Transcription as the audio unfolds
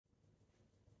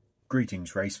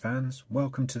Greetings race fans,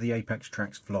 welcome to the Apex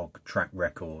Traxs vlog track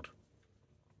record.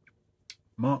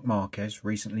 Marc Marquez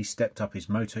recently stepped up his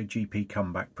MotoGP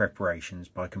comeback preparations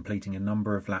by completing a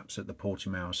number of laps at the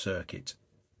Portimao circuit.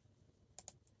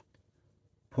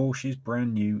 Porsche's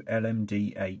brand new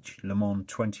LMDH Le Mans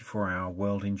 24-hour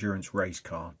World Endurance race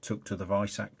car took to the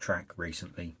Weissach track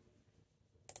recently.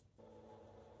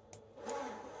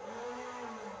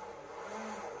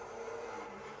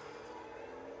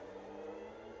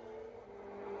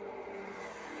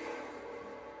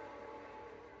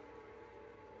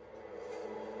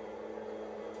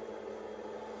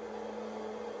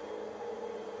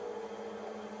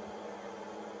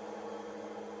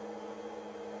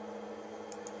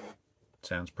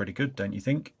 Sounds pretty good, don't you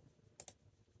think?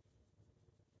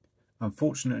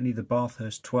 Unfortunately, the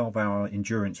Bathurst 12-hour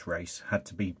endurance race had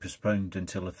to be postponed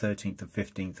until the 13th and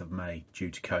 15th of May due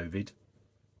to COVID.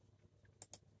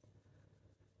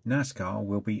 NASCAR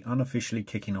will be unofficially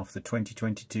kicking off the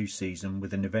 2022 season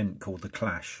with an event called The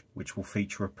Clash, which will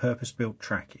feature a purpose-built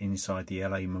track inside the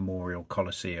LA Memorial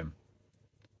Coliseum.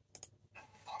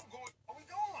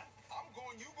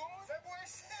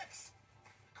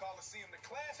 The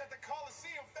Clash at the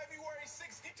Coliseum, February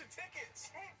 6th. Get your tickets.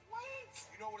 Hey, wait.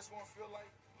 You know what it's going to feel like?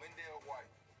 Lindale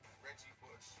White, Reggie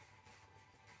Bush.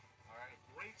 All right.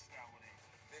 Great nowadays.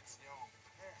 Vince Young.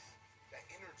 Yes. That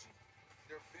energy.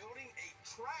 They're building a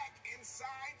track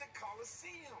inside the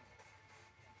Coliseum.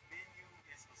 The venue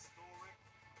is historic.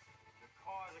 The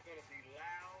cars are going to be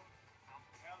loud. I'm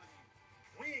telling you,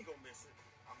 we ain't going to miss it.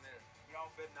 I'm there.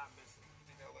 Y'all better not miss it.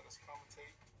 You think they'll let us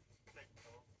commentate? Thank you,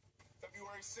 bro.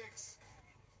 February 6th.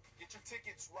 Get your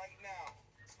tickets right now.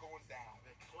 It's going down.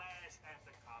 The Clash at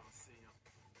the Coliseum.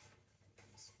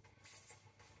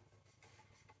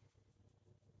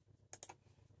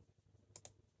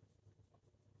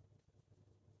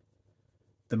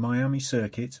 The Miami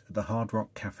circuit at the Hard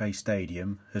Rock Cafe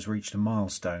Stadium has reached a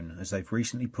milestone as they've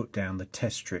recently put down the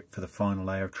test strip for the final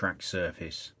layer of track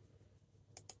surface.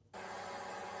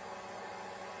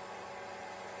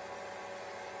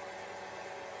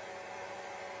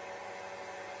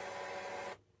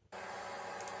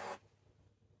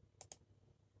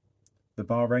 The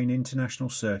Bahrain International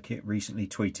Circuit recently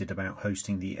tweeted about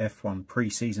hosting the F1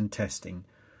 pre-season testing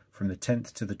from the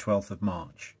 10th to the 12th of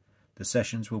March. The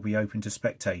sessions will be open to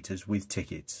spectators with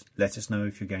tickets. Let us know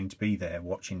if you're going to be there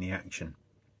watching the action.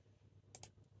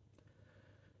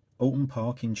 Alton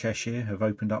Park in Cheshire have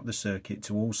opened up the circuit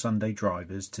to all Sunday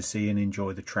drivers to see and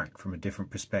enjoy the track from a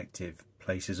different perspective.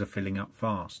 Places are filling up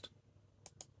fast.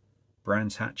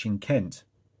 Brands Hatch in Kent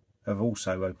have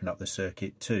also opened up the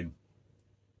circuit too.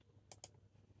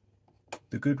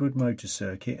 The Goodwood Motor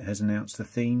Circuit has announced the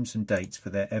themes and dates for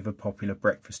their ever-popular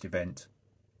breakfast event.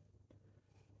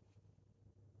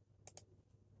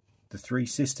 The Three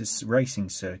Sisters Racing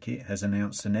Circuit has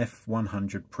announced an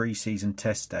F100 pre-season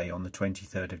test day on the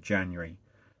 23rd of January.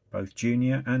 Both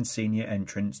junior and senior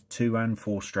entrants 2- and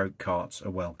 4-stroke karts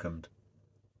are welcomed.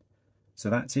 So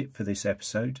that's it for this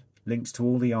episode. Links to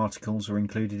all the articles are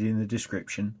included in the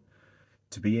description.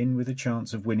 To be in with a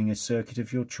chance of winning a circuit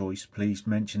of your choice, please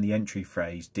mention the entry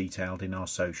phrase detailed in our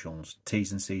socials.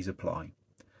 T's and C's apply.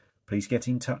 Please get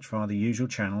in touch via the usual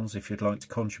channels if you'd like to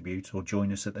contribute or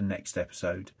join us at the next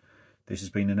episode. This has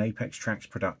been an Apex Traxs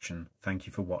production. Thank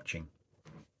you for watching.